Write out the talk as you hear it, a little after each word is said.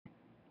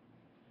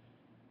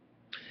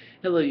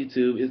Hello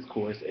YouTube, it's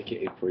Course,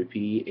 aka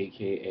Preppy,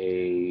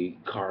 aka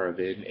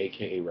Carvin,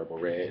 aka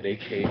RebelRedd,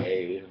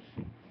 aka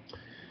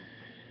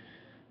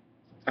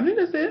I think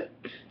that's it.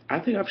 I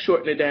think I've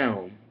shortened it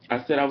down.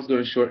 I said I was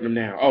gonna shorten them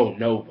down. Oh,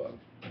 Nova.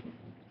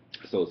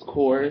 So it's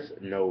Course,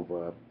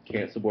 Nova,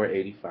 Cancer Boy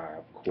 85,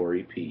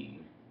 Corey P,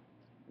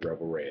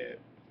 RebelRedd.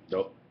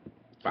 Nope.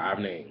 Five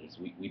names.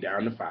 We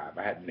down to five.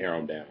 I had to narrow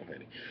them down,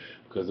 honey.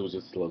 Because it was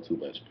just a little too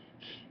much.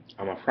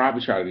 I'm gonna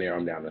probably try to narrow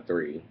them down to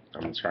three.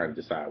 I'm gonna try to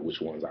decide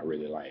which ones I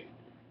really like.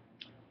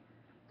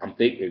 I'm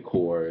thinking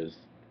Course,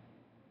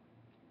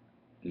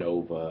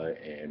 Nova,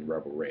 and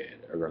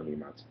RebelRedd are going to be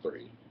my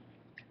three.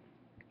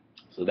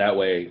 So that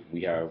way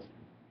we have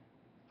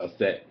a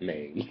set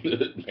name,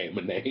 name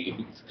of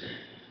names.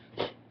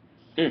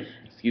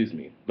 Excuse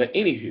me. But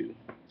anywho,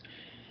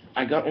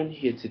 I got on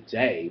here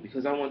today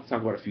because I want to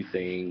talk about a few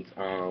things.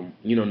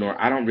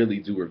 Nor I don't really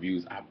do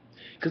reviews.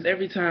 Because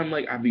every time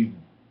like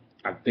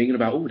I'm thinking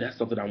about, oh, that's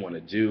something I want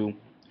to do.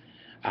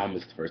 I'll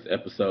miss the first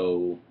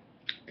episode,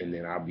 and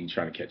then I'll be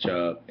trying to catch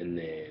up, and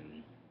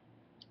then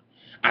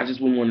I just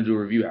wouldn't want to do a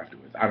review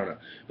afterwards. I don't know,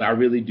 but I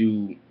really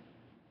do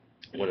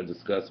want to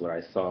discuss what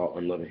I saw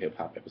on Love and Hip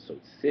Hop episode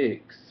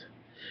 6.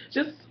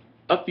 Just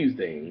a few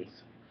things.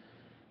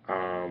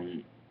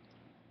 Um,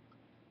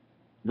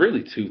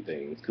 really two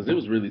things, because it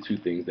was really three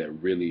things that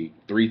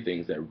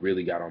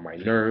really got on my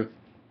nerve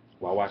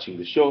while watching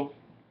the show.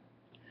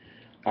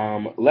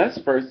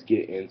 Let's first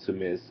get into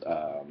Miss,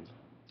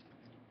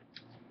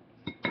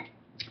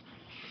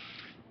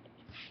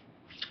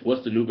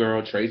 what's the new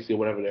girl, Tracy or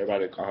whatever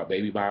everybody call her,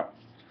 Baby Bop.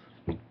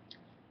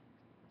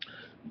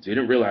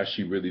 Didn't realize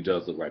she really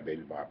does look like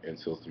Baby Bop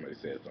until somebody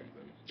said something.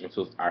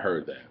 Until I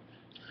heard that.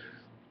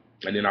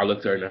 And then I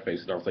looked her in her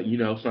face and I was like, you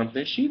know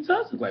something? She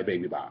does look like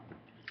Baby Bop.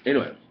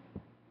 Anyway,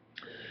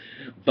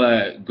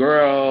 but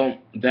girl,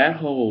 that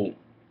whole,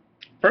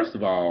 first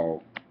of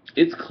all,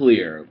 it's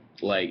clear,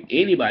 like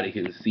anybody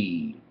can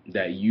see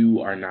that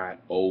you are not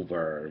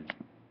over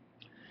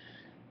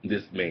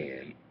this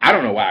man. I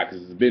don't know why,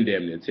 because it's been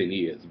damn near 10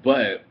 years.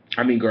 But,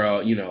 I mean, girl,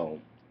 I'm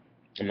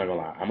not gonna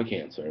lie, I'm a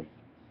Cancer.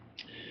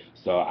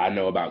 So I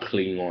know about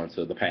clinging on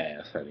to the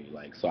past, honey.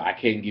 Like, so I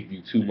can't give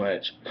you too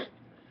much.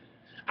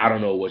 I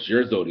don't know what's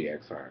your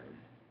zodiac sign,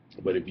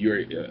 but if you're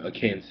a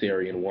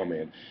Cancerian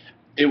woman,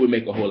 it would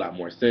make a whole lot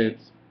more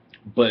sense.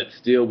 But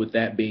still, with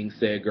that being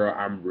said, girl,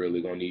 I'm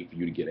really gonna need for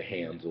you to get a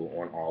handle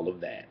on all of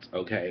that,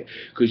 okay?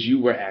 Because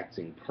you were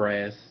acting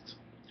pressed,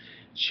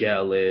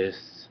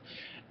 jealous.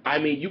 I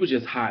mean, you were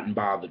just hot and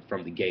bothered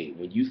from the gate.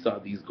 When you saw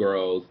these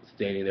girls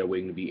standing there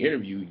waiting to be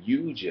interviewed,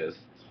 you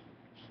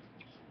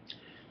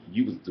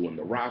was doing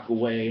the rock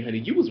away, honey.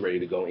 You was ready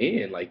to go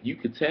in, like you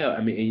could tell.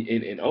 I mean,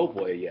 and oh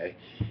boy, yeah,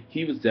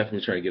 he was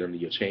definitely trying to get under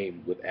your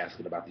chain with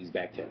asking about these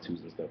back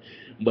tattoos and stuff.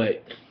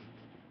 But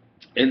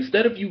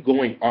instead of you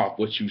going off,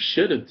 what you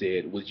should have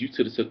did was you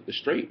should have took the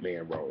straight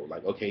man role.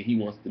 Like, okay, he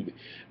wants to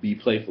be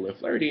playful and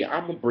flirty.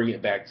 I'm gonna bring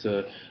it back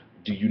to,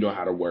 do you know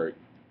how to work?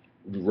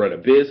 Run a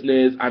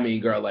business. I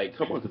mean, girl, like,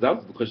 come on, because that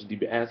was the question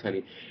you've been asked,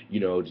 honey.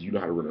 Do you know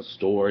how to run a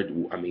store?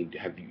 I mean,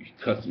 have you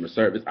customer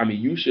service? I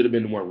mean, you should have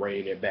been the one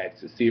reining it back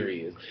to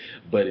serious,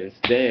 but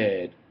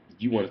instead,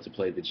 you wanted to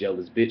play the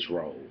jealous bitch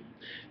role.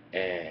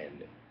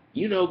 And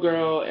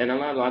girl, and a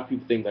lot of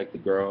people think like the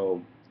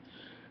girl.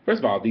 First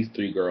of all, these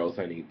three girls,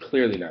 honey,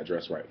 clearly not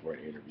dressed right for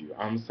an interview.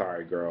 I'm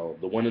sorry, girl.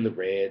 The one in the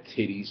red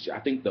titties, I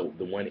think the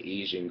one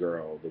Asian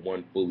girl, the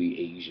one fully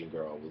Asian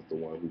girl was the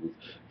one who was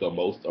the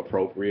most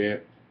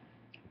appropriate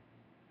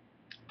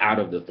out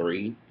of the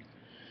three.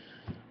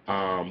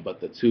 But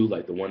the two,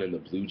 like the one in the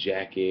blue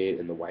jacket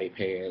and the white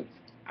pants,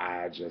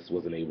 I just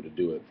wasn't able to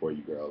do it for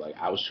you, girl. Like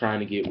I was trying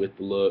to get with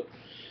the look.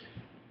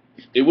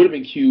 It would have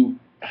been cute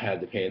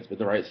had the pants been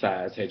the right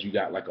size, had you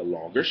got like a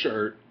longer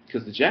shirt,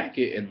 because the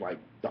jacket and like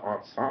the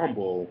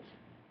ensemble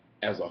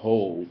as a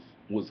whole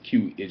was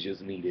cute. It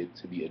just needed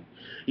to be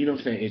you know what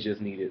I'm saying? It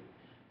just needed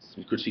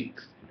some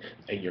critiques,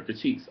 and your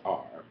critiques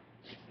are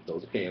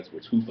those pants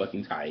were too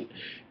fucking tight.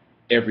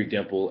 Every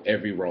dimple,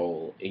 every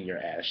roll in your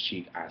ass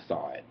cheek, I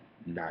saw it.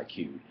 Not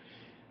cute.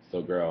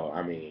 So, girl,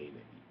 I mean,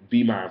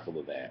 be mindful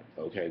of that,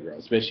 okay, girl?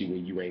 Especially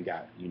when you ain't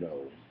got,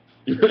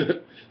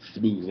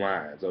 smooth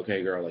lines,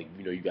 okay, girl? Like,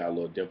 you got a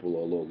little dimple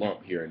or a little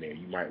lump here and there.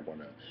 You might want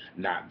to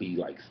not be,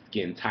 like,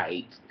 skin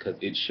tight because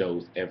it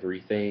shows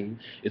everything.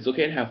 It's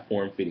okay to have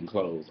form-fitting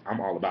clothes. I'm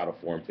all about a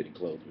form-fitting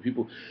clothes.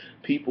 But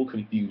people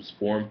confuse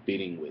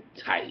form-fitting with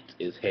tight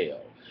as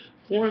hell.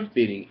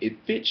 Form-fitting, it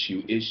fits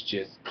you. It's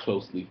just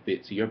closely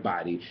fit to your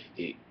body.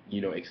 It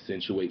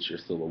accentuates your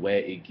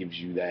silhouette. It gives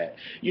you that,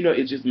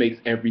 it just makes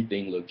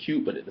everything look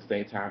cute, but at the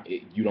same time,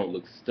 you don't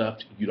look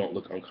stuffed, you don't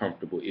look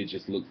uncomfortable. It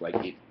just looks like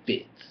it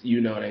fits.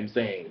 You know what I'm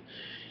saying?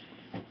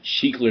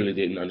 She clearly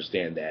didn't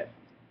understand that.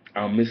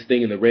 Miss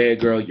Thing in the red,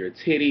 girl, your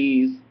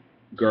titties,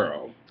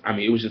 girl. I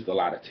mean, it was just a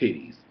lot of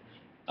titties,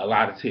 a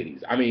lot of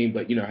titties. I mean,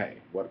 but hey,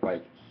 what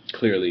like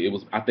clearly it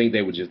was. I think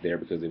they were just there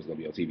because it was gonna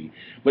be on TV.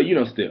 But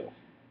still.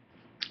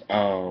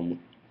 Um,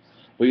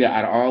 But yeah,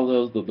 out of all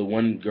those, the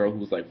one girl who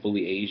was like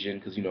fully Asian,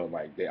 because you know,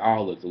 like they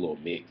all looked a little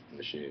mixed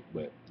and shit.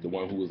 But the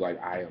one who was like,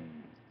 I am,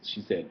 she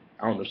said,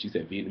 I don't know if she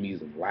said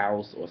Vietnamese and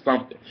Laos or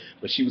something,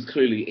 but she was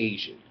clearly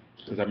Asian.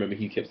 Because I remember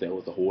he kept saying it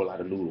was a whole lot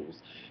of noodles,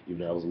 even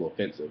though that was a little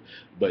offensive.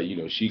 But you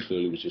know, she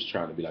clearly was just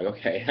trying to be like,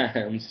 okay,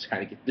 I'm just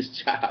trying to get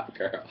this job,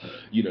 girl.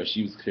 You know,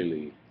 she was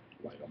clearly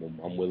like,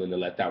 I'm willing to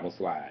let that one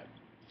slide.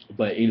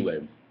 But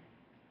anyway,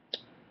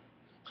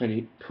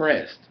 honey,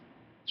 pressed.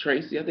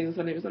 Tracy, I think it's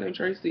her name. Is her name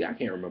Tracy? I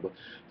can't remember.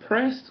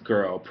 Pressed,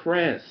 girl,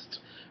 pressed,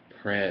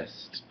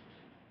 pressed,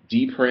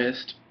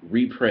 depressed,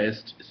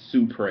 repressed,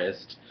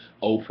 suppressed,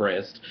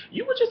 oppressed.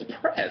 You were just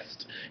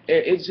pressed.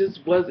 It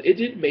just was. It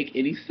didn't make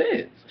any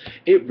sense.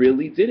 It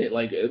really didn't.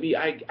 Like, I mean,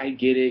 I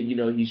get it. You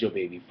know, he's your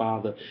baby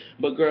father,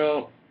 but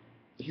girl,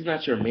 he's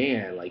not your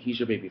man. Like, he's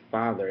your baby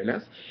father, and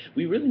that's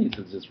we really need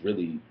to just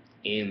really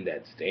end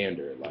that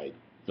standard. Like,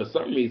 for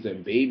some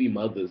reason, baby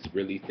mothers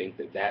really think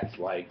that that's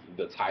like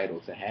the title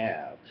to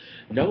have.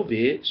 No,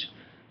 bitch,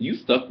 you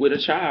stuck with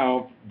a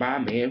child by a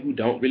man who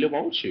don't really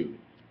want you.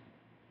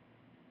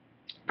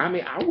 I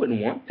mean, I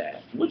wouldn't want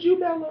that. Would you,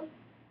 Bella?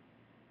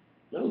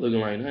 Bella looking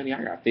like, honey,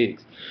 I got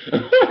fixed.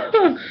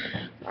 I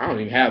don't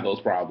even have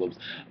those problems.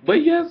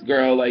 But yes,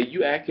 girl, like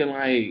you acting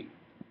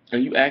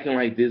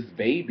like this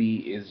baby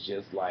is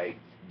just like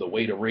the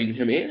way to ring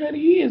him in, honey.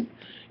 He is.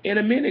 In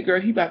a minute,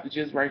 girl, he about to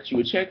just write you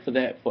a check for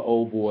that for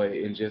old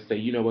boy and just say,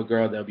 you know what,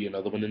 girl, there'll be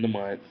another one in the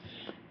month,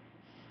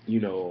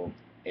 you know,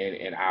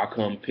 and I'll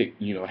come pick,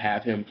 you know,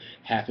 have him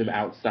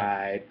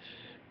outside,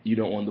 you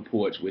know, on the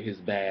porch with his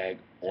bag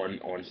on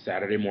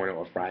Saturday morning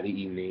or Friday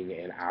evening,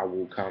 and I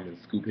will come and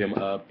scoop him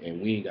up,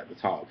 and we ain't got to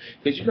talk,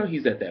 because you know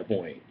he's at that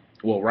point.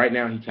 Well, right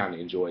now he kind of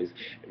enjoys,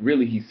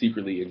 really he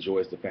secretly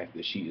enjoys the fact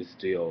that she is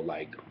still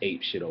like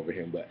ape shit over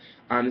him. But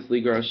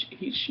honestly, girl,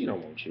 she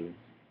don't want you.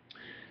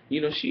 You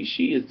know,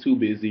 she is too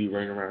busy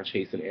running around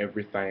chasing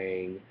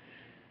everything,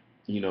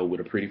 you know, with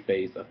a pretty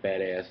face, a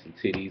fat ass, some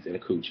titties, and a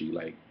coochie,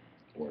 like,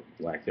 or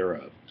lack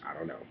thereof. I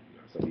don't know. You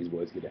know, some of these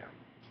boys get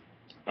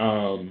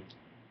down.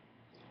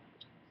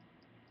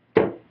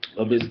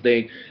 Of this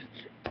thing,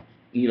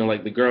 you know,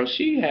 like the girl,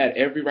 she had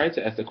every right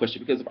to ask that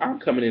question, because if I'm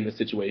coming in a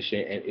situation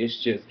and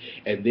it's just,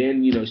 and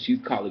then you know she's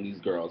calling these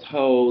girls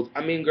hoes.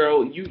 I mean,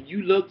 girl,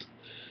 you look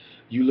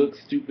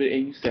stupid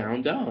and you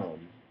sound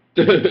dumb.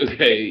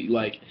 Okay,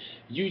 like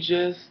you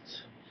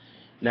just.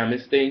 Now,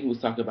 Miss Thing, who was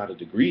talking about a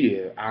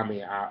degree, I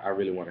mean, I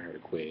really wanted her to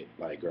quit.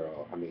 Like,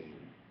 girl, I mean,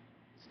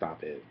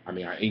 stop it. I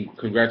mean,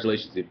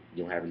 congratulations if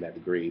you're having that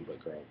degree,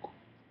 but girl,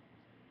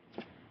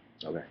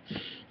 okay,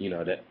 you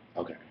know that,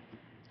 okay.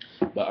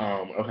 But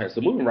okay,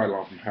 so moving right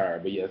along from her,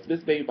 but yes,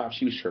 Miss Baby Bop,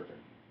 she was tripping.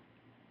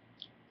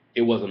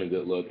 It wasn't a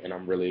good look, and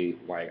I'm really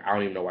like, I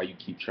don't even know why you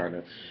keep trying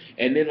to.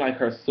 And then like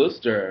her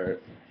sister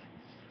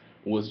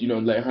was, you know,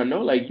 letting her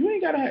know, like, you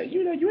ain't gotta have,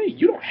 you know,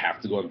 you don't have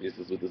to go in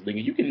business with this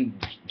nigga. You can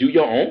do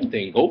your own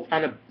thing. Go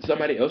find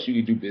somebody else you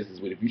can do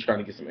business with if you're trying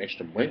to get some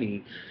extra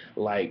money.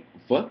 Like,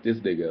 fuck this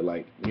nigga.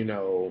 Like, you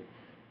know,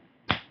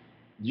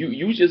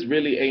 you just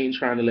really ain't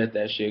trying to let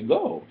that shit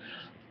go.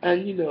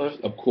 And you know,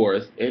 of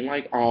course, and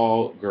like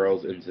all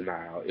girls in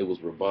denial, it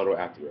was rebuttal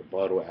after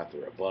rebuttal after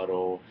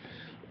rebuttal.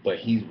 But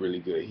he's really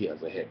good. He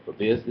has a head for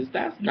business.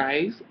 That's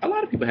nice. A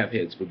lot of people have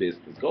heads for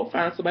business. Go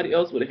find somebody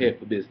else with a head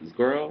for business,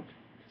 girl.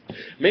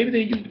 Maybe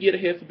then you can get a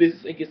head for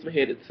business and get some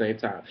head at the same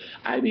time.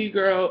 I mean,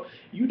 girl,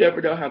 you never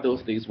know how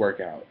those things work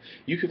out.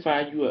 You can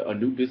find you a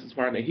new business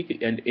partner. He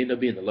could end up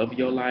being the love of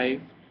your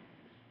life.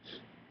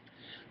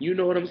 You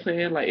know what I'm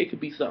saying? Like, it could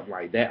be something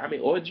like that. I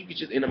mean, or you could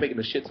just end up making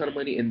a shit ton of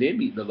money and then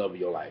meet the love of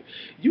your life.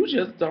 You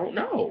just don't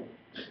know.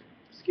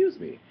 Excuse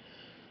me.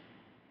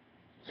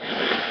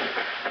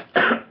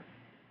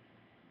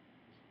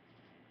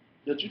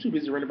 But you too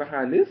busy running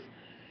behind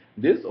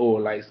this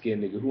old light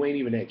skinned nigga who ain't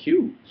even that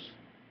cute.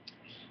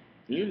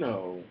 You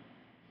know,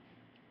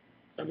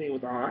 I mean,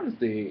 with all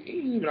honesty, he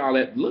ain't even all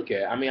that to look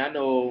at. I mean, I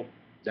know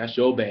that's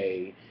your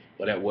bae,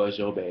 but that was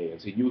your bae. And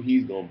to you,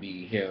 he's going to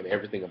be him.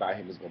 Everything about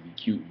him is going to be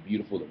cute and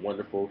beautiful and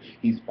wonderful.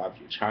 He's about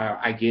your child.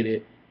 I get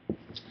it.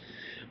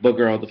 But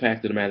girl, the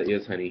fact of the matter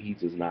is, honey, he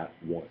does not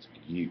want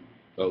you.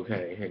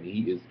 Okay,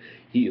 honey,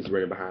 he is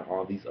running behind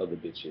all these other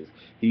bitches.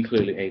 He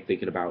clearly ain't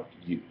thinking about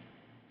you.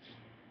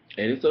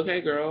 And it's okay,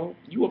 girl.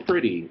 You are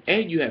pretty,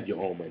 and you have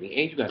your own money,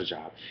 and you got a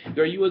job.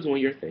 Girl, you are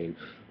doing your thing.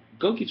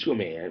 Go get you a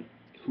man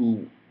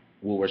who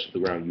will worship the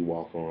ground you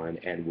walk on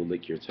and will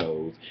lick your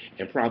toes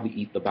and probably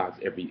eat the box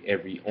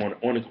every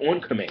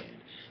on command.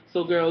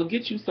 So, girl,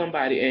 get you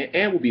somebody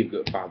and will be a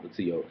good father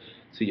to your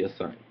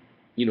son.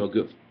 You know, a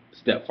good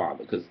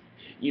stepfather, because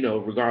you know,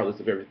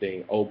 regardless of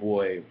everything, old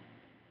boy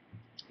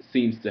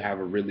seems to have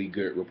a really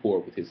good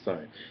rapport with his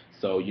son.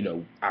 So, you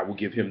know, I will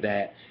give him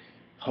that.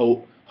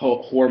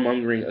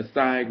 Whoremongering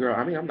aside, girl,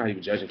 I mean, I'm not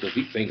even judging because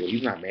he's single.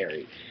 He's not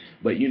married.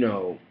 But, you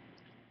know,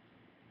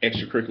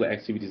 extracurricular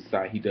activities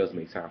aside, he does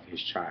make time for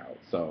his child.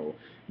 So,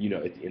 you know,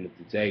 at the end of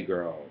the day,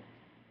 girl,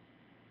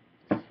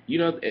 you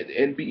know,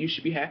 you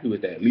should be happy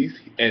with that. At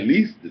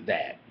least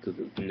that, because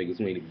there's some niggas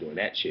who ain't even doing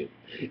that shit.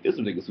 There's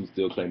some niggas who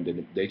still claim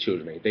that their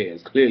children ain't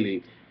theirs.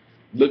 Clearly,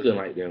 looking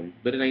like them,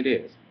 but it ain't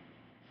theirs.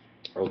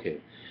 Okay.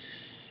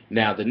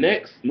 Now the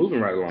next, moving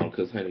right along,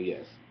 cause honey,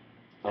 yes.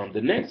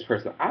 The next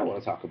person I want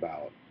to talk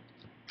about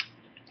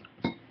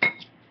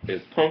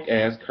is punk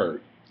ass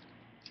Kurt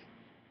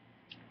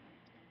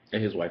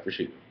and his wife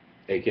Rashida,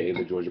 aka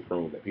the Georgia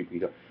Prune that people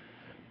keep.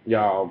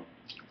 Y'all,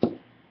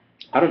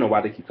 I don't know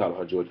why they keep calling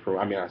her Georgia Prune.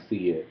 I mean, I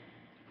see it,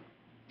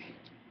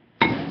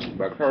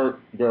 but Kurt,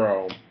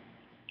 girl,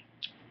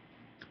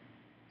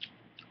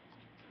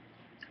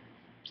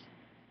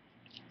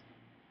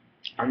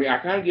 I mean, I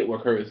kind of get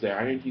what Kurt is saying.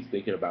 I think he's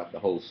thinking about the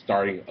whole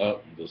starting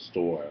up the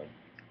store,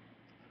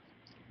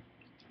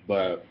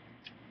 but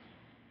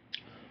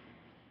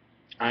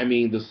I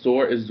mean, the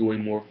store is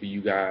doing more for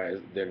you guys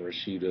than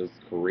Rashida's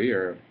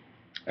career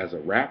as a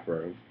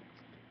rapper.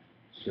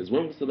 Because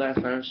when was the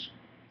last time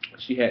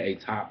she had a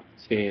top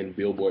 10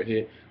 Billboard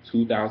hit?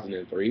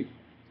 2003,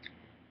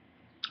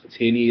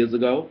 10 years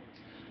ago.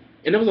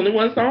 And there was only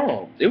one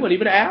song. It wasn't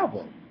even an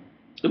album.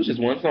 It was just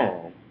one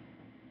song.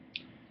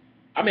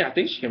 I mean, I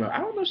think she came out. I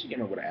don't know if she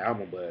came out with an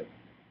album, but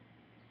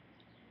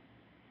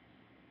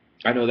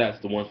I know that's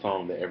the one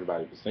song that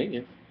everybody was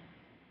singing.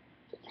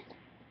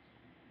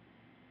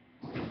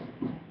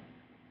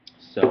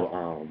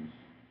 So,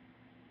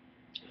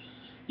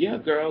 yeah,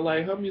 girl,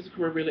 like her music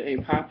career really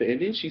ain't popping.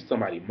 And then she's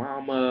somebody's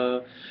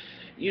mama.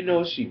 You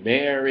know, she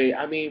married.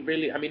 I mean,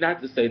 really, I mean,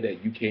 not to say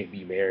that you can't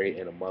be married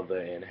and a mother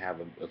and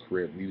have a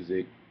career in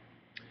music.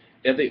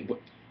 And they,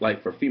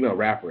 like, for female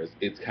rappers,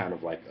 it's kind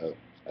of like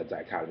a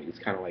dichotomy. It's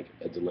kind of like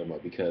a dilemma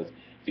because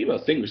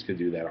female singers can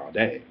do that all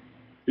day.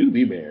 You can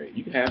be married,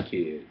 you can have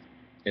kids,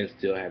 and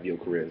still have your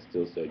career and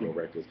still sell your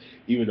records.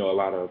 Even though a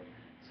lot of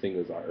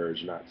singers are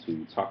urged not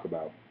to talk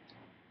about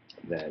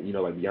that. You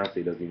know, like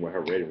Beyonce doesn't even wear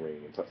her wedding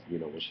ring, you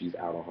know, when she's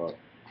out on her,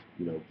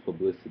 you know,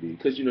 publicity,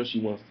 because you know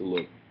she wants to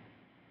look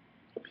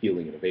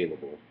appealing and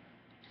available.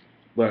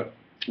 But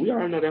we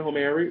all know that whole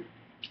married,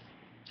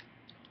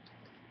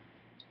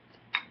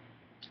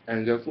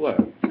 and guess what?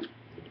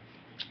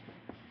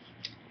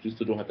 She's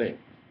still doing her thing.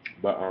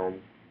 But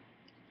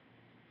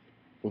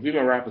with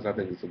female rappers, I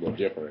think it's a little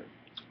different.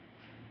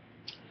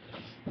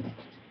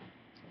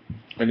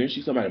 And then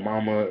she's somebody's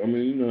mama. I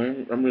mean, you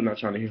know, I'm really not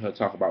trying to hear her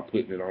talk about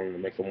putting it on to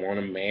make them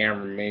want to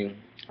marry me.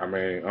 I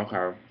mean,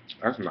 okay,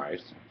 that's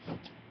nice.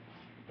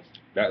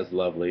 That is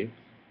lovely.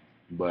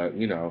 But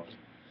you know,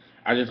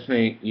 I just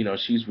think you know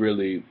she's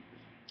really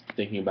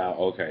thinking about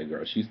okay,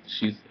 girl.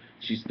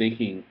 She's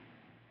thinking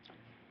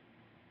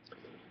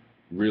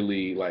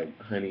really like,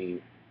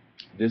 honey,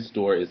 this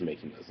store is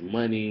making us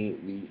money.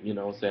 We, you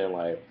know, what I'm saying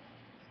like,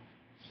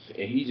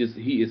 and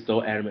he is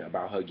so adamant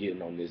about her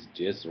getting on this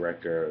diss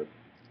record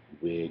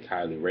with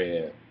Kylie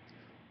Red.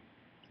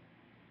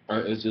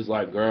 It's just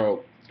like,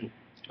 girl,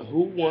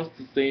 who wants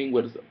to sing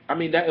with? I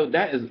mean, that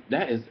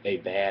is a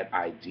bad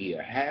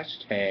idea.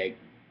 Hashtag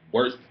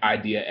worst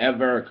idea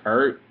ever,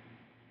 Kurt.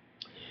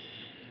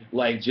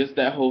 Like just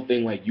that whole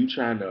thing, like you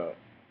trying to,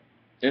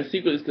 and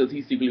secretly it's because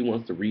he secretly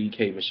wants to read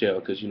K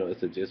Michelle because you know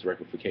it's a diss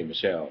record for K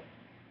Michelle,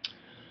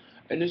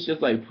 and it's just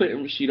like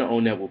putting Rashida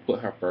on that will put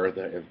her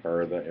further and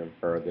further and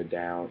further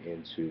down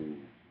into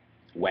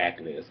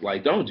whackness.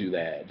 Like don't do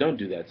that. Don't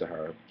do that to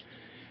her.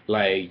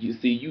 Like you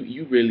see,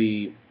 you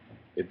really,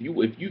 if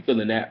you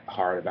feeling that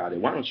hard about it,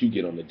 why don't you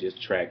get on the diss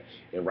track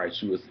and write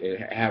you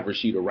and have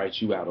Rashida write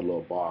you out a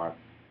little bar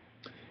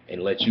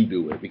and let you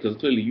do it because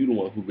clearly you the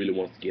one who really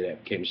wants to get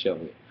at K Michelle.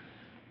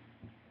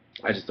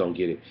 I just don't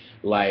get it.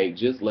 Like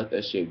just let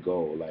that shit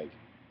go. Like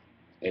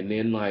and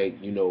then like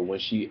you know when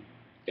she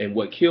and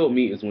what killed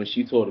me is when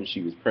she told him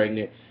she was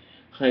pregnant.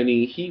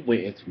 Honey, he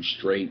went into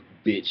straight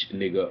bitch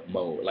nigga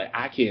mode. Like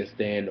I can't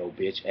stand no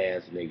bitch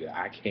ass nigga.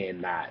 I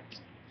cannot.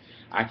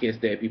 I can't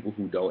stand people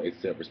who don't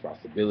accept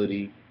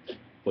responsibility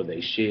for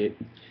their shit.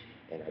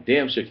 And I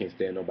damn sure can't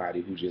stand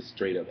nobody who just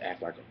straight up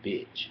act like a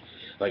bitch.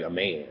 Like a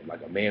man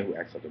who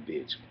acts like a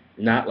bitch.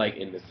 Not like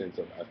in the sense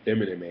of a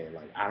feminine man.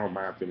 Like I don't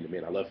mind feminine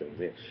men. I love feminine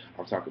men.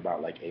 I'm talking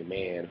about like a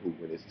man who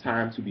when it's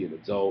time to be an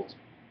adult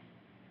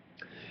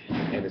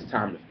and it's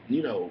time to,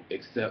 you know,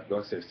 accept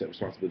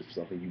responsibility for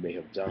something you may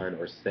have done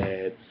or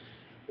said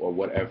or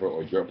whatever,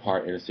 or your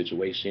part in a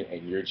situation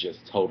and you're just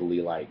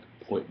totally like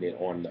putting it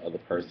on the other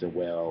person.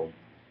 Well,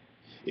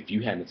 if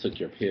you hadn't took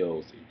your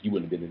pills, you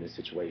wouldn't have been in this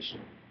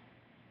situation.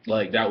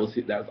 Like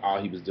that's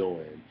all he was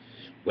doing.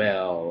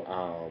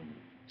 Well,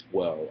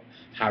 well,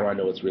 how do I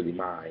know it's really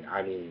mine?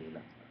 I mean,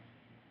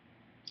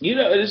 you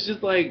know, it's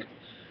just like,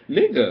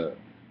 nigga,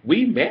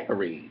 we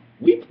married.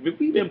 We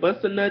been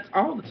busting nuts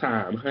all the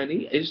time,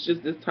 honey. It's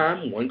just this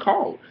time one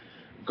called,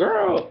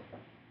 girl.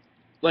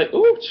 Like,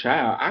 ooh,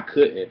 child, I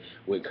couldn't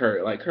with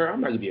Kurt. Like, Kurt,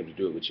 I'm not gonna be able to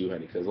do it with you,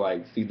 honey, because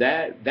like, see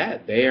that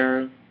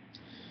there,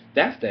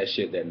 that's that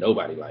shit that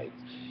nobody likes.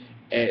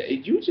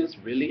 And you just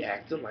really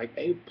acting like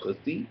a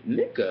pussy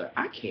nigga.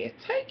 I can't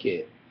take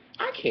it.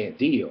 I can't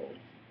deal.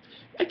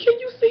 And can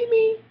you see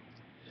me?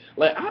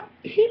 Like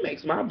he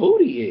makes my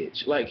booty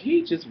itch. Like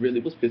he just really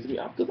was pissing me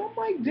off because I'm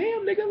like,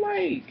 damn nigga,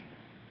 like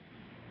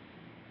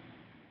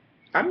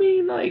I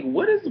mean, like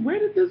where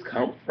did this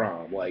come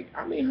from? Like,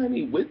 I mean,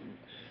 honey, with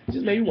It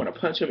just made me want to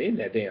punch him in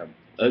that damn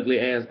ugly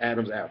ass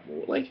Adam's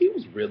apple. Like he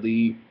was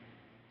really.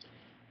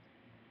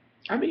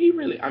 I mean, he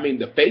really. I mean,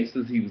 the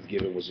faces he was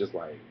giving was just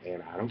like,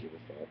 man, I don't give a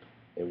fuck.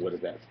 And what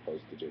is that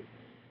supposed to do?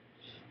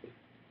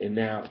 And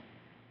now,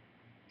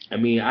 I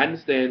mean, I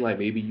understand like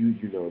maybe you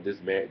know this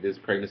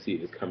pregnancy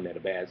is coming at a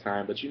bad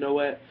time, but you know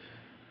what?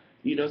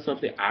 You know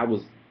something? I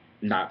was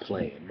not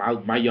playing.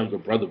 My younger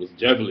brother was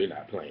definitely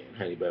not playing,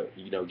 honey. But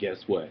you know,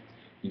 guess what?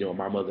 You know what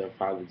my mother and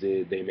father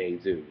did? They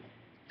made do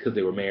because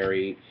they were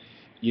married.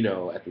 You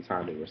know, at the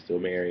time they were still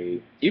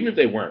married, even if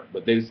they weren't,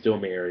 but they were still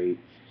married.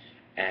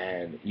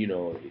 And ain't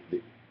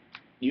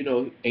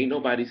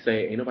nobody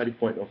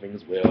pointing no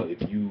fingers. Well,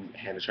 if you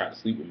hadn't tried to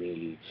sleep with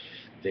me,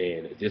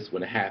 then this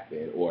would have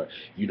happened, or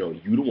you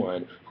the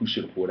one who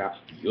should have pulled out.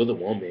 You're the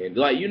woman,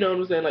 like you know what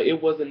I'm saying. Like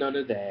it wasn't none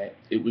of that.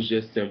 It was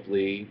just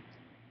simply,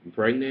 you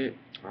pregnant?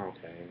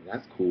 Okay,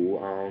 that's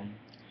cool.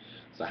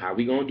 So how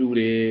we gonna do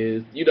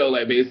this? You know,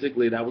 like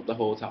basically that was the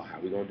whole talk. How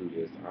we gonna do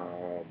this?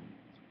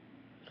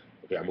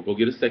 Okay, I'm gonna go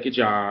get a second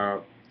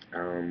job.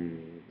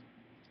 Um,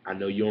 I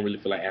know you don't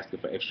really feel like asking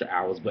for extra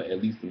hours, but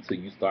at least until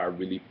you start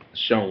really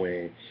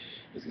showing,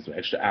 let's get some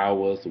extra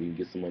hours so we can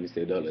get some money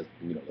saved up. Let's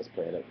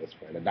plan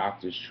a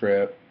doctor's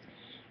trip.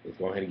 Let's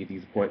go ahead and get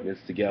these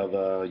appointments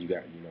together. You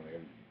got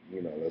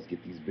let's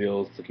get these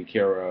bills taken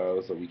care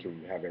of so we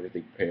can have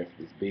everything prepared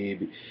for this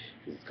baby.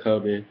 It's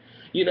coming.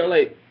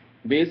 Like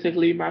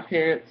basically my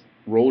parents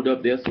rolled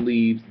up their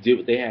sleeves, did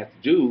what they had to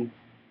do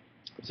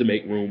to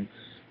make room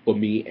for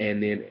me,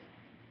 and then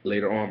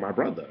later on my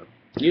brother.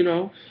 You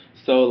know,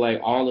 so like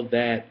all of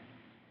that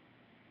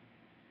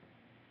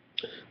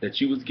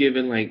you was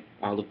given, like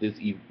all of this,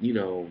 these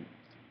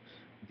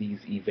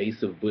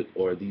evasive but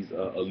or these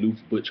aloof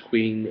butch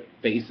queen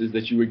faces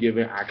that you were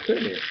given, I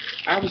couldn't.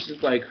 I was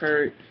just like,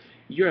 Kurt,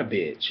 you're a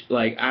bitch.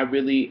 Like I'm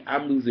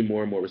losing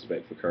more and more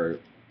respect for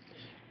Kurt.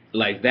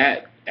 Like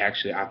that,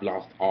 actually, I've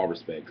lost all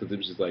respect because it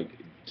was just like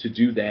to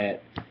do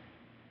that,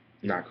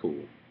 not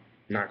cool,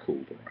 not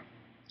cool, bro.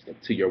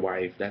 To your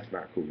wife, that's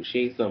not cool.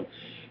 She ain't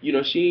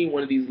she ain't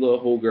one of these little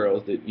whole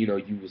girls that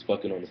you was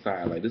fucking on the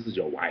side. Like this is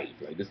your wife.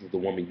 Like this is the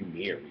woman you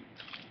married.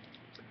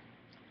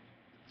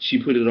 She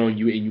put it on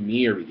you and you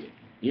married it.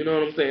 You know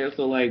what I'm saying?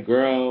 So like,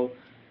 girl,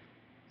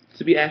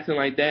 to be acting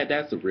like that,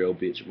 that's a real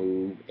bitch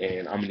move.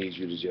 And I'm gonna need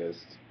you to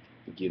just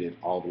get it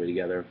all the way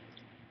together.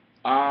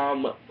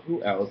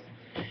 Who else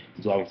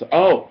do I want to?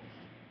 Oh,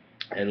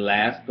 and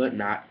last but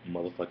not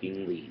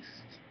motherfucking least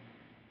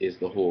is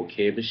the whole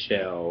K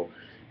Michelle,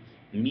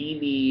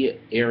 Mimi,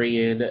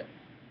 Arian,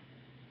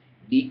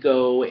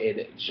 Nico,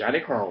 and Johnny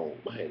Chrome,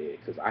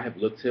 because I have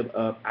looked him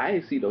up. I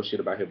ain't see no shit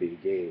about him being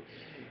gay.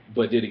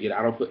 But then again,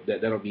 I don't put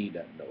that. That don't mean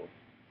nothing. No,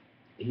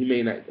 he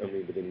may not. I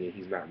mean, but then again,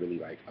 he's not really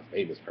like a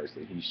famous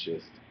person. He's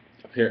just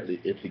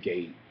apparently in the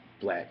gay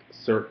black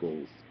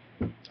circles.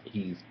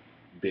 He's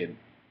been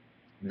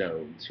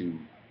known to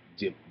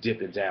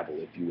dip and dabble,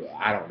 if you will.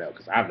 I don't know,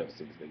 because I've never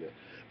seen this nigga.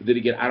 But then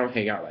again, I don't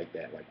hang out like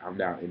that. Like I'm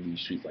not in these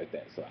streets like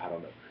that, so I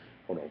don't know.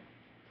 Hold on.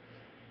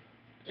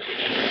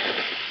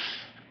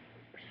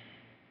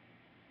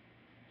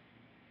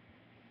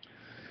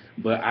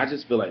 But I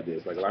just feel like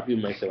this. Like a lot of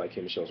people may say like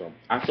Kim Michelle's wrong.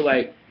 I feel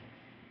like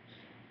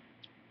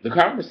the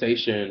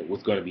conversation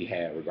was going to be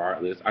had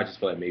regardless. I just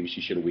feel like maybe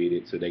she should have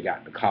waited till they got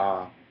in the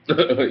car,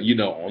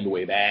 on the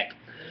way back.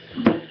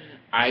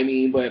 I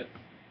mean, but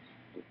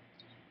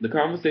the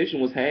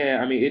conversation was had.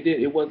 I mean,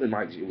 it wasn't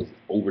like it was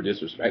over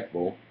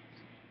disrespectful.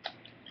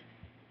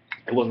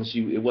 It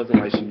wasn't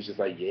like she was just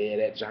like, yeah,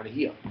 that Johnny,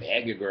 he a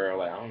faggot girl.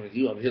 Like I don't know,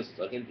 you over here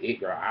sucking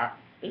dick, girl.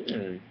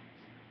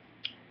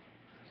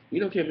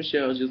 Kim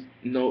Michelle just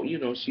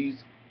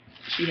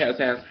she has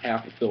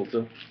half a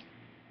filter.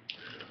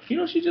 She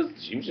was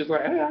just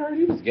like, hey, I heard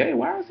he was gay.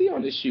 Why is he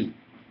on this shoot?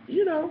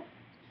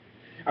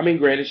 I mean,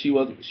 granted, she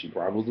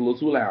probably was a little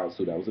too loud,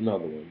 so that was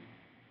another one.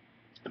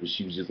 But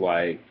she was just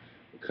like,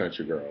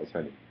 country girls,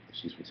 honey.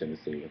 She's from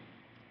Tennessee.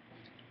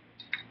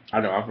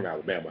 I know, I'm from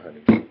Alabama,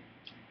 honey.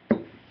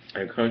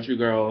 And country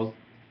girls,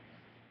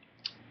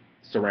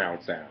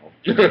 surround sound.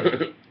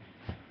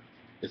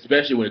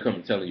 Especially when it comes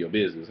to telling your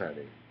business,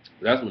 honey.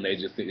 That's when it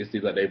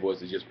seems like their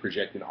voice is just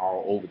projecting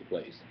all over the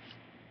place.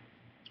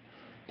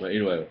 But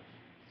anyway,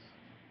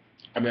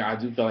 I mean, I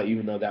do feel like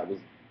even though that was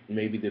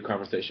maybe the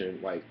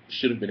conversation like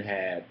should have been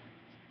had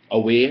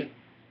away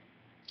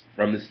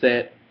from the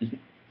set,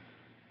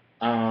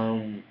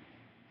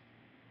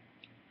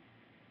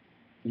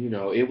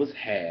 it was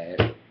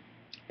had,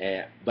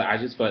 but I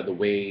just felt like the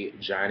way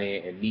Johnny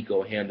and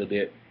Nico handled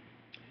it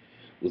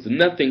was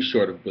nothing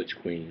short of butch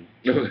queen.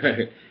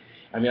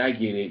 I mean, I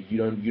get it. You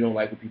don't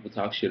like when people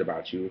talk shit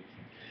about you,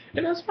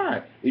 and that's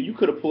fine. If you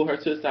could have pulled her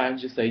to the side and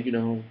just say, I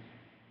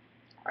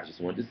just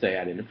wanted to say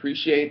I didn't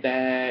appreciate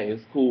that.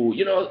 It's cool.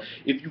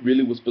 If you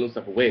really was feeling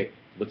stuff away,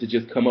 but to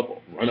just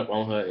run up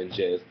on her and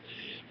just,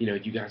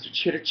 you guys are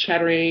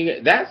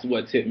chitter-chattering, that's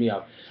what tipped me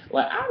off.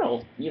 Like, I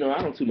don't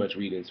too much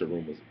read into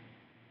rumors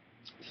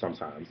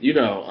sometimes.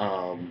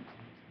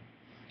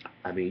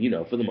 I mean,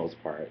 for the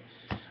most part,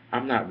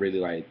 I'm not really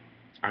like,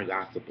 I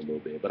gossip a little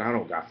bit, but I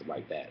don't gossip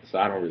like that, so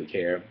I don't really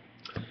care.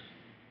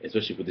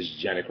 especially with this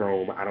Janet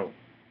Chrome.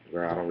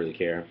 Girl, I don't really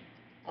care.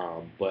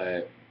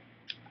 But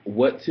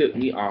what tipped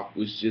me off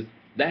was just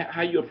that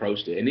how you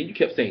approached it, and then you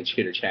kept saying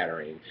chitter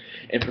chattering,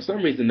 and for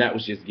some reason that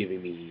was just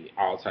giving me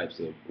all types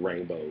of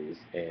rainbows,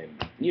 and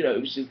it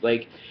was just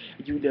like,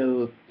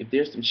 if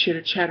there's some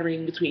chitter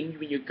chattering between you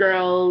and your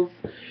girls,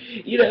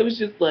 it was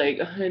just like,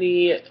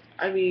 honey,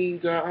 I mean,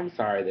 girl, I'm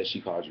sorry that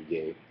she called you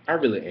gay. I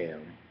really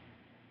am.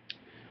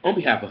 On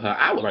behalf of her,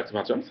 I would like to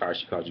mention I'm sorry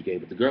she called you gay,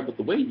 but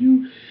the way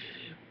you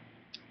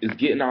is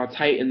getting all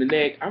tight in the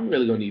neck, I'm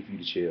really gonna need for you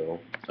to chill.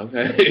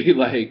 Okay?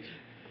 Like,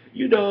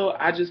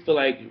 I just feel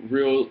like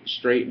real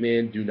straight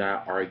men do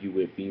not argue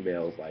with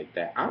females like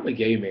that. I'm a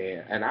gay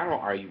man and I don't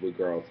argue with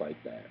girls like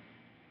that.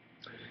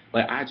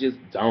 Like, I just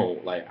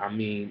don't. Like, I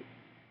mean,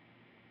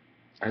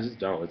 I just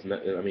don't. It's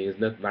not. I mean, it's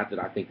not that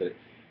I think that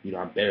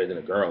I'm better than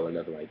a girl or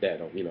nothing like that.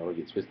 Don't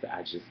get twisted.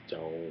 I just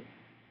don't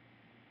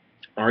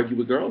argue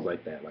with girls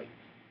like that. Like,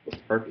 what's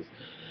the purpose?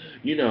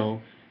 You know,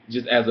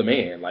 just as a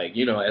man, like,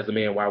 as a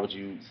man, why would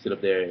you sit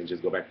up there and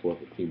just go back and forth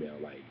with a female?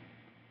 Like,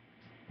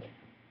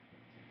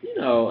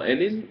 and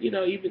then,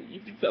 even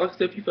if you felt like I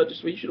said, if you felt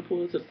this way, you should have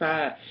pulled her to the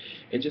side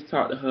and just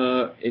talked to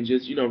her and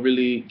just,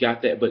 really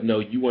got that. But no,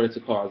 you wanted to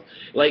cause,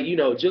 like,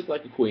 just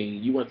like a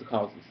queen, you wanted to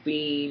cause a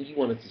scene. You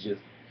wanted to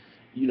just,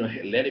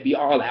 let it be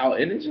all out.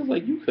 And it's just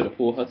like you could have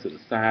pulled her to the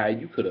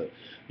side. You could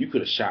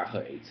have shot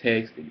her a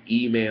text, an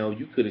email.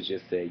 You could have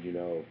just said,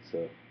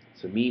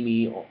 to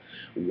Mimi, or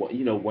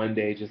one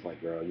day, just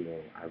like, girl,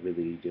 I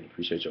really did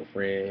appreciate your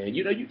friend.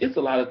 It's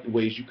a lot of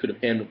ways you could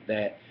have handled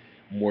that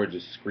more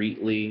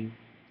discreetly,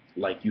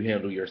 like you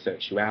handle your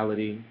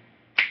sexuality.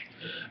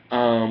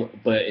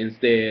 But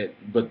instead,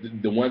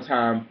 the one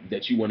time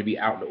that you want to be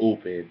out in the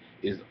open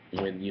is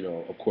when,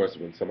 of course,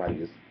 when somebody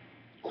is,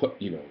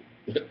 you know,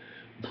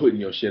 putting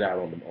your shit out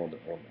on.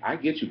 I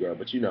get you, girl,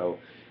 but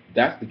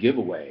that's the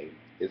giveaway.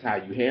 Is how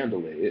you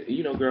handle it.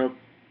 Girl,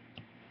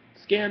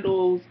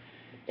 scandals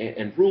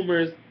and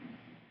rumors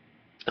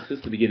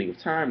since the beginning of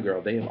time,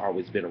 girl, they have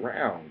always been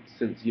around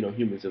since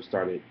humans have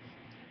started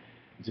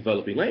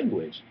developing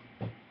language.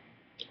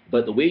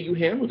 But the way you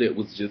handled it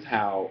was just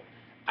how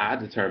I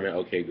determined,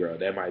 okay, girl,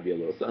 that might be a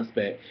little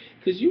suspect.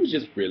 Because you was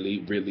just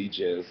really, really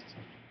just,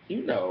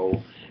 you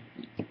know,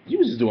 you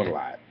was just doing a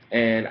lot.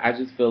 And I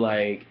just feel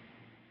like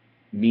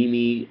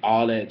Mimi,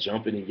 all that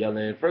jumping and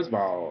yelling, first of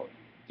all,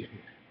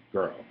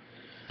 girl,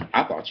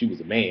 I thought you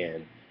was a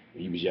man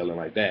when you was yelling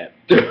like that.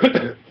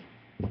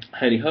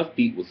 Honey, her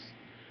feet was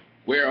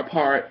square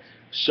apart,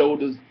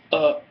 shoulders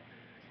up.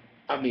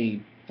 I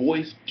mean,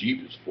 voice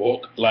deep as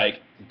fuck.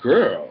 Like,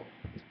 girl,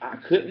 I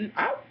couldn't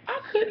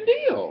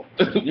deal.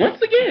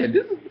 Once again,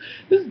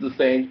 this is the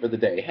saying for the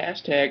day.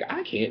 Hashtag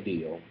I can't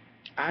deal.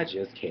 I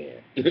just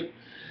can't.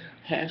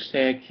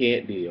 Hashtag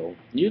can't deal.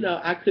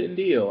 I couldn't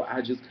deal.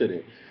 I just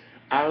couldn't.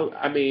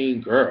 I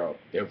mean, girl,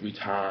 every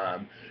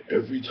time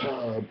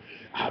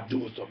I'm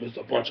doing something, it's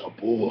a bunch of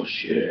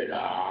bullshit.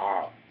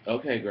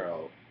 Okay,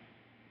 girl.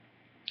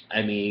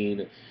 I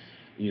mean,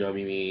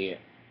 Mimi,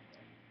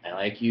 I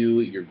like you.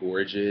 You're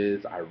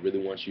gorgeous. I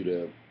really want you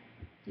to,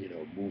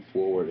 move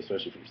forward,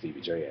 especially from Stevie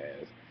J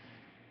ass.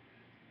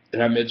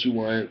 And I met you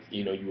once.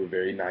 You were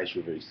very nice.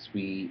 You were very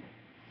sweet.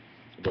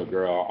 But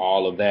girl,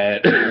 all of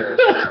that,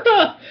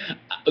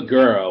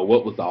 girl,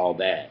 what was all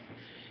that?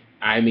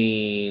 I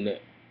mean,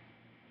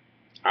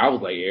 I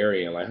was like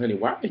Arian, like, honey,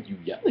 why are you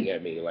yelling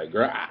at me? Like,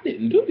 girl, I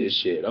didn't do this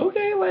shit.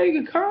 Okay,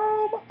 like,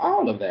 calm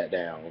all of that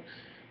down.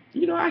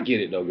 I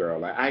get it though, girl.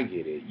 Like, I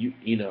get it.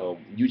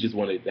 You just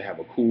wanted to have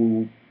a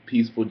cool,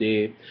 peaceful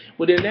day.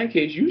 Well, then in that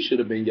case, you should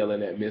have been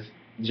yelling at Miss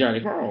Johnny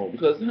Chrome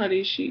because,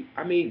 honey,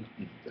 I mean,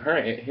 her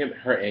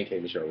and K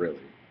Michelle really.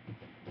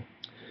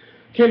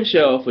 K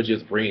Michelle for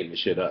just bringing the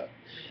shit up.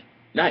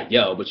 Not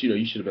yell, but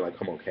you should have been like,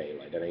 come on, K,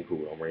 like that ain't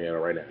cool. I'm ringing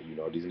right now.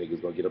 These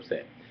niggas gonna get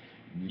upset.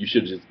 You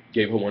should have just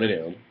gave her one of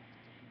them.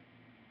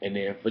 And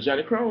then for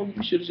Johnny Chrome,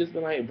 you should have just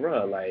been like,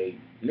 bruh, like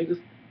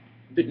niggas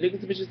and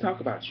bitches talk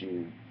about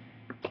you.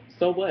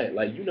 So what?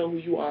 Like, you know who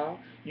you are.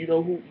 You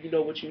know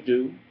what you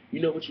do.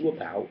 You know what you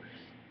about.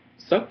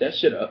 Suck that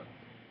shit up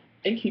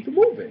and keep it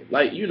moving.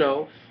 Like,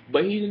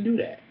 but he didn't do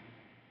that.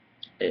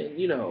 And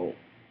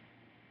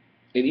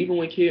and even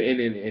when Kid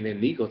and then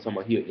Nico talking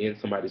about he'll end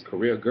somebody's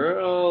career,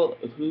 girl,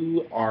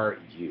 who are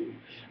you?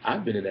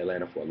 I've been in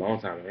Atlanta for a long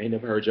time and I ain't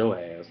never heard your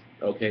ass.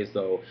 Okay,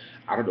 so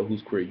I don't know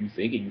whose career you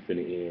thinking you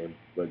finna end,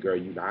 but girl,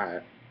 you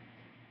not.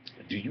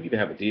 Do you even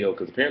have a deal?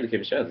 Because apparently Kim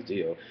Michelle has a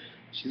deal.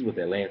 She's with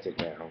Atlantic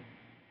now.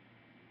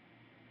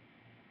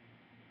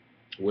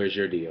 Where's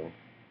your deal?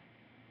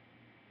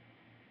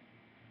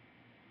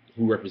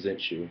 Who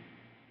represents you?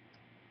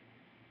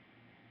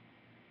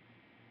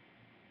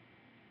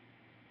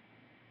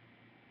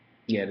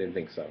 Yeah, I didn't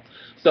think so.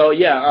 So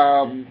yeah,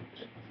 I mean,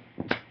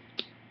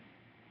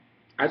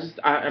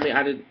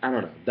 I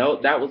don't know.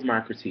 That was my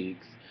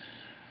critiques.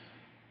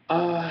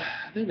 I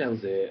think that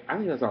was it. I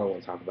think that's all I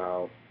want to talk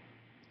about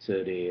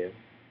today,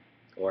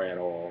 or at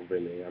all,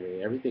 really. I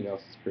mean, everything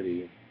else is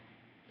pretty,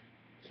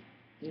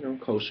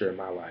 kosher in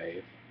my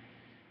life.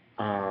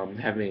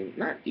 Having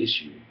not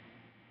issue.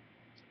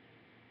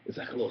 It's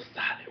like a little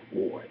silent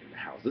war in the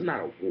house. It's not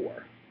a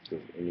war.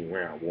 Because, I mean,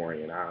 we're not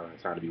warring, and I don't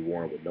have time to be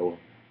warring with no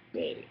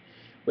baddie.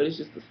 But it's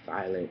just a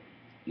silent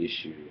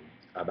issue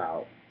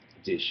about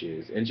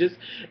dishes. And just,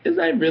 it's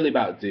not really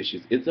about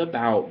dishes. It's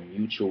about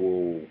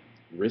mutual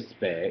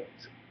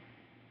respect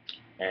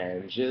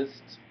and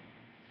just,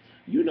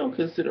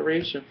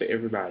 consideration for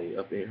everybody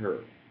up in her.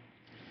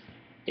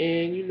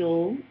 And,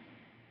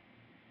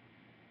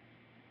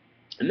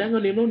 I'm not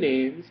gonna name no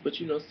names, but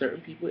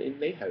certain people in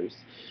their house,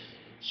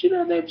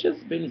 they've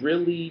just been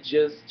really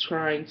just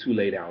trying to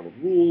lay down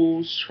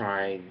rules,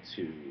 trying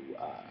to,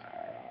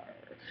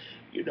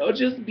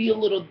 just be a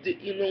little,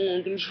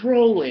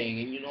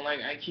 controlling. And, like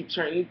I keep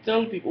trying to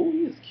tell people, oh, he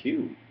is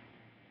cute.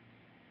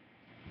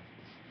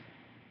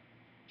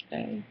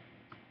 Hey,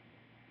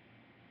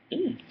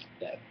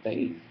 that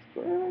face,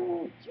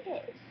 girl,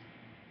 yes.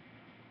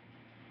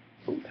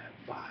 Oh, that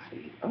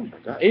body. Oh my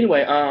God.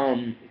 Anyway,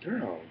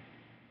 girl,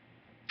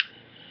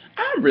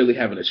 I'm really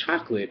having a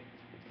chocolate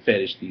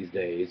fetish these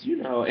days,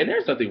 and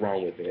there's nothing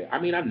wrong with it. I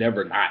mean, I've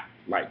never not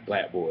liked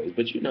black boys,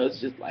 but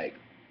it's just like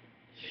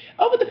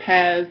over the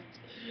past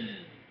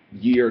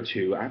year or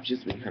two, I've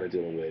just been kind of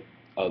dealing with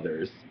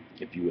others,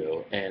 if you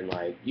will, and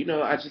like,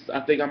 I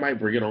think I might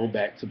bring it on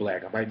back to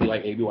black. I might be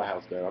like Amy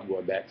Winehouse, girl. I'm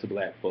going back to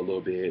black for a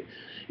little bit,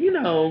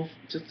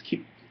 just to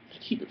keep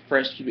it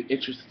fresh, keep it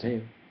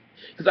interesting.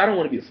 Because I don't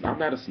want to be, I'm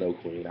not a snow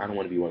queen. I don't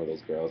want to be one of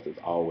those girls that's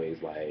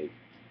always like,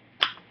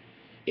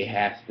 it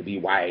has to be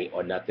white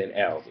or nothing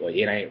else, or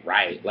it ain't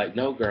right. Like,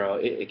 no, girl,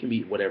 it can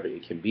be whatever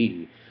it can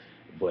be.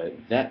 But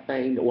that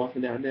thing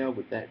walking down there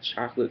with that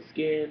chocolate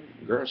skin,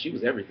 girl, she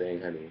was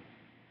everything, honey.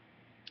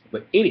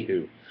 But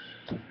anywho,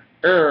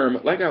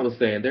 like I was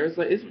saying, there's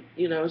like, it's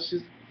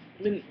just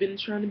been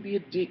trying to be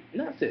a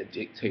not say a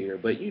dictator,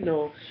 but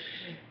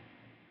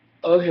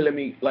okay, let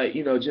me like,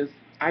 just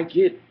I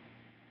get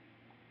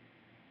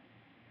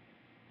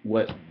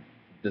what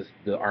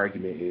the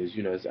argument is.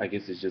 I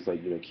guess it's just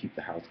like, keep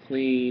the house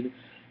clean,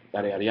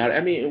 yada yada yada.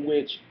 I mean, in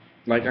which,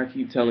 like I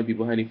keep telling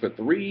people, honey, for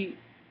three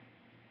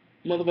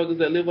motherfuckers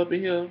that live up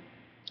in here,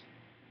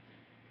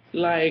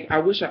 like I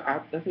wish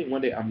I think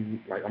one day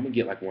I'm gonna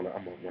get like when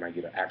I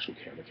get an actual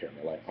camera,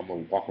 like I'm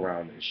gonna walk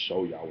around and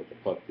show y'all what the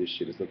fuck this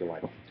shit is looking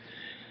like.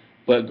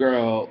 But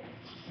girl,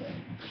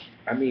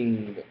 I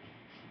mean,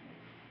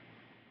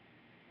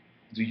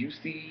 do you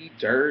see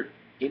dirt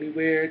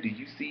anywhere? Do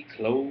you see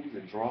clothes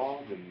and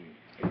drawers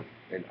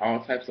and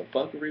all types of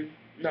fuckery?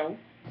 No,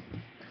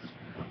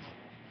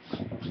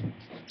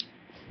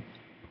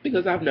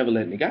 because I've never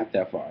let it got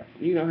that far,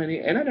 honey,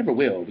 and I never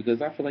will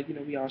because I feel like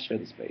we all share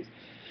the space.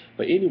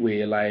 But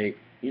anyway, like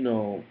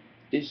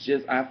it's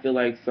just I feel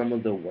like some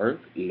of the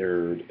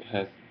workload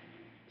has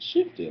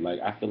shifted. Like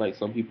I feel like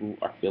some people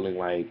are feeling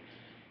like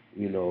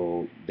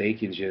they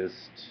can just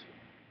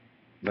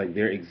like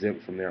they're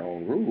exempt from their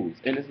own rules,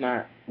 and it's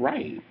not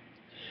right.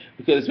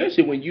 Because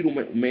especially when you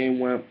the main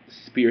one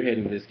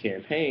spearheading this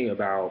campaign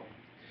about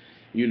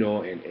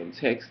and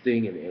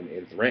texting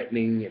and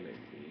threatening and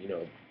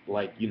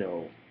like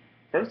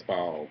first of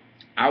all,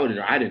 I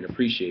didn't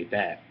appreciate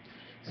that,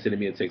 sending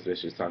me a text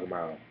message talking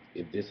about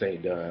if this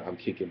ain't done, I'm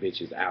kicking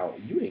bitches out.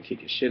 You ain't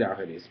kicking shit out,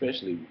 honey,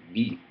 especially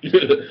me.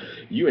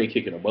 You ain't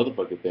kicking a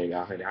motherfucking thing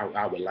out, honey.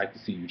 I would like to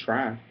see you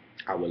try.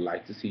 I would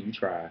like to see you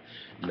try.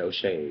 No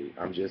shade.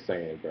 I'm just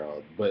saying,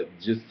 girl. But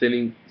just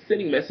sending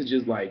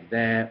messages like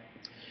that,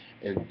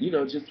 and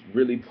just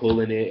really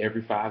pulling it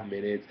every 5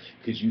 minutes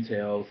because you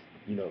tell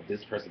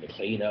this person to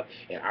clean up,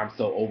 and I'm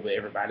so over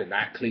everybody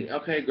not clean.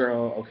 Okay,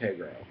 girl. Okay,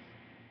 girl.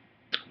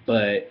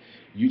 But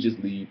you just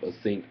leave a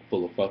sink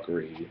full of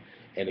fuckery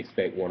and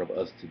expect one of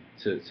us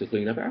to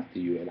clean up after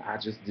you. And I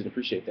just didn't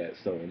appreciate that.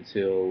 So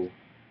until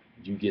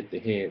you get the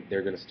hint,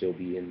 they're going to still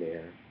be in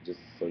there, just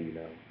so you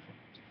know.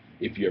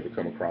 If you ever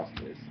come across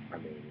this, I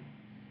mean,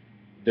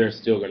 they're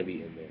still going to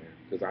be in there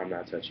because I'm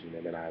not touching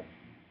them. And I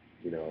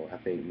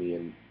think me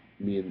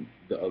and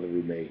the other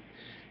roommate,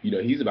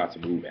 he's about to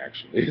move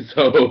actually.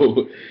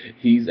 So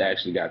he's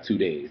actually got 2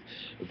 days.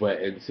 But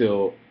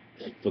until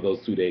for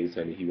those 2 days,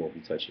 honey, he won't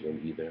be touching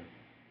them either.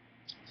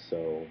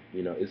 So,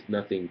 it's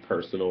nothing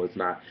personal. It's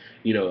not,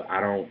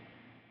 I don't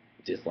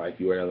dislike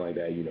you or anything like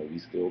that. We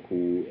still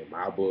cool. In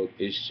my book,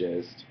 it's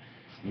just,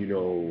 you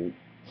know,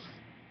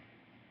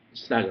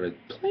 just not gonna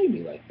play me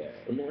like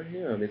that. Nor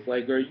him. It's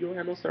like, girl, you don't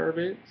have no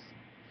servants.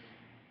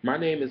 My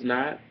name is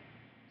not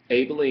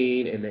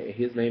Abeline, and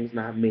his name is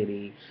not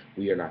Minnie.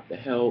 We are not the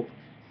help.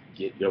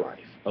 Get your life,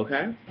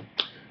 okay?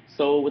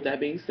 So, with that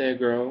being said,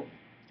 girl,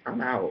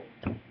 I'm out.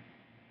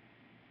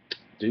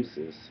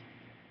 Deuces.